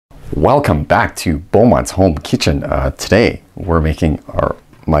Welcome back to Beaumont's Home Kitchen. Today we're making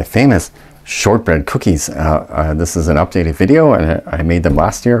my famous shortbread cookies. This is an updated video and I made them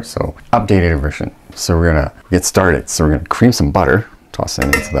last year, so updated version. So we're gonna get started. So we're gonna cream some butter, toss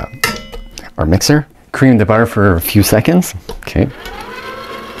it into our mixer. Cream the butter for a few seconds. Okay.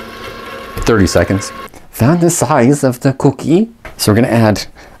 30 seconds. Found the size of the cookie. So we're gonna add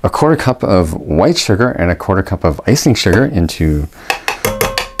a quarter cup of white sugar and a quarter cup of icing sugar into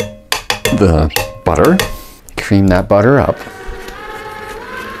the butter. Cream that butter up.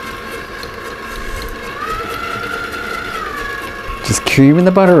 Just creaming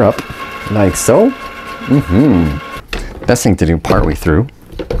the butter up like so. Best thing to do partway through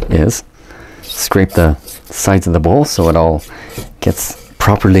is scrape the sides of the bowl so it all gets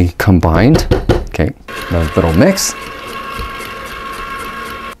properly combined. Okay, a little mix.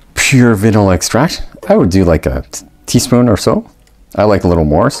 Pure vanilla extract. I would do like a teaspoon or so. I like a little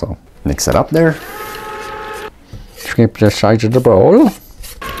more, so mix it up there. Scrape the sides of the bowl.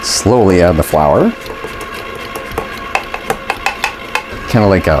 Slowly add the flour. Kind of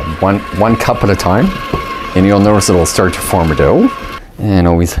like a one cup at a time. And you'll notice it'll start to form a dough. And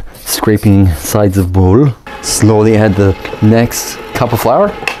always scraping sides of bowl. Slowly add the next cup of flour.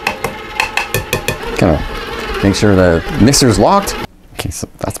 Kind of make sure the mixer's locked. Okay, so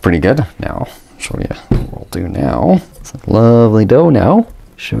that's pretty good. Now, I'll show you what we'll do now. It's a lovely dough now.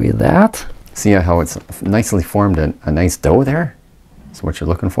 Show you that. See how it's nicely formed a nice dough there? That's what you're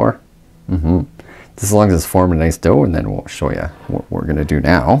looking for. Just as long as it's formed a nice dough, and then we'll show you what we're gonna do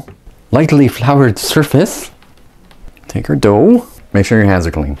now. Lightly floured surface. Take our dough. Make sure your hands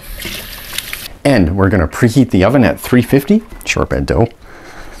are clean. And we're gonna preheat the oven at 350. Shortbread dough.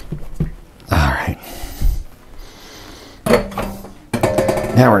 All right.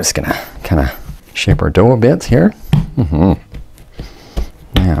 Now we're just gonna kind of shape our dough a bit here.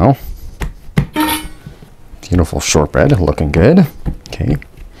 Now, beautiful shortbread, looking good. Okay.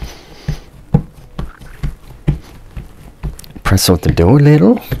 Press out the dough a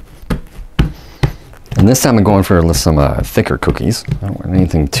little. And this time I'm going for some thicker cookies. I don't want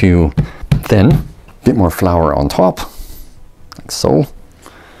anything too thin. A bit more flour on top, like so.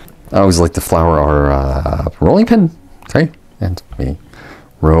 I always like to flour our rolling pin. Okay, and we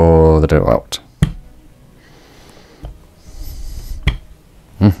roll the dough out.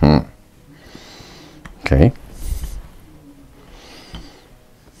 Okay.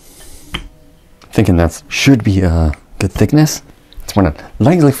 Thinking that should be a good thickness. It's one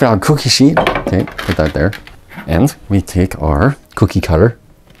lightly floured cookie sheet. Okay, put that there. And we take our cookie cutter.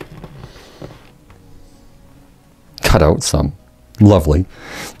 Cut out some lovely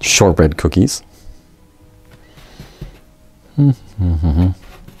shortbread cookies.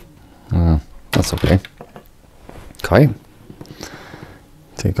 That's okay. Okay.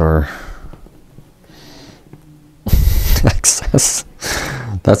 Take our excess.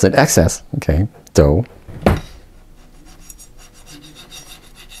 That's an excess. Okay. Dough.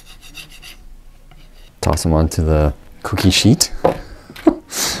 Toss them onto the cookie sheet.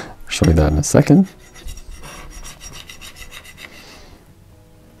 Show you that in a second.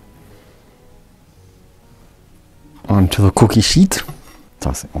 Onto the cookie sheet.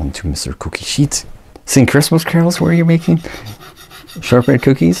 Toss it onto Mr. Cookie Sheet. Sing Christmas carols where you're making shortbread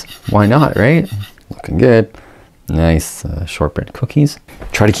cookies? Why not, right? Looking good. Nice shortbread cookies.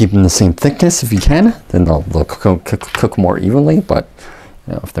 Try to keep them the same thickness if you can. Then they'll cook more evenly. But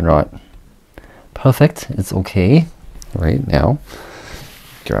you know, if they're not perfect, it's okay. Right now,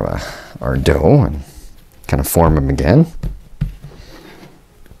 grab our dough and kind of form them again.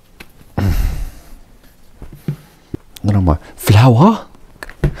 A little more flour.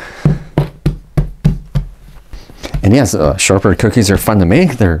 And yes, shortbread cookies are fun to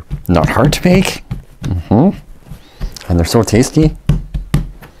make. They're not hard to make. And they're so tasty.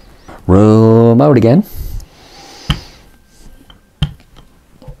 Roll them out again.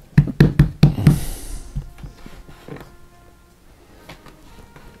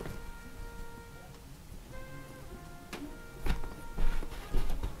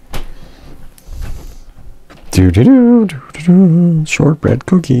 Shortbread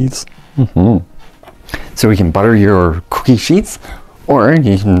cookies. So we can butter your cookie sheets, or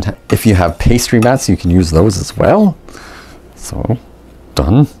you can, if you have pastry mats, you can use those as well. So,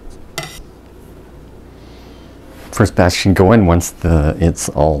 done. First batch can go in once it's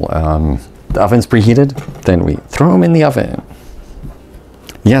all the oven's preheated. Then we throw them in the oven.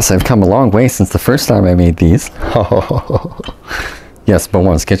 Yes, I've come a long way since the first time I made these. Yes,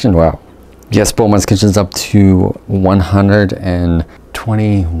 Beaumont's Kitchen. Wow. Yes, Beaumont's Kitchen's up to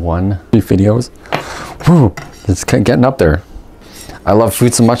 121 videos. Woo, it's getting up there. I love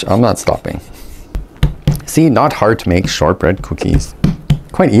food so much, I'm not stopping. See, not hard to make shortbread cookies.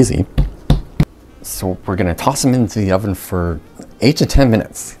 Quite easy. So we're gonna toss them into the oven for 8 to 10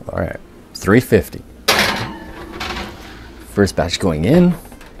 minutes. All right, 350. First batch going in.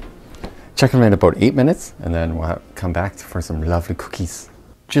 Check them in about 8 minutes, and then we'll come back for some lovely cookies.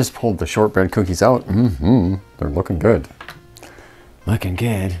 Just pulled the shortbread cookies out. They're looking good. Looking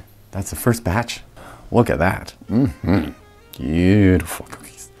good. That's the first batch. Look at that. Beautiful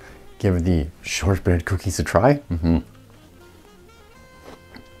cookies. Give the shortbread cookies a try.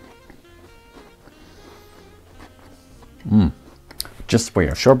 Just the way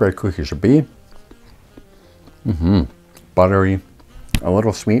a shortbread cookie should be. Buttery, a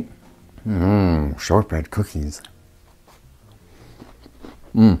little sweet. Shortbread cookies.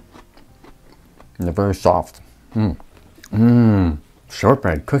 They're very soft.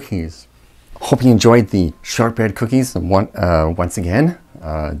 Shortbread cookies. Hope you enjoyed the shortbread cookies. Once again,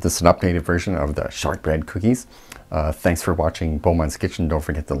 this is an updated version of the shortbread cookies. Thanks for watching Beaumont's Kitchen. Don't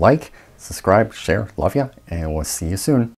forget to like, subscribe, share. Love ya, and we'll see you soon.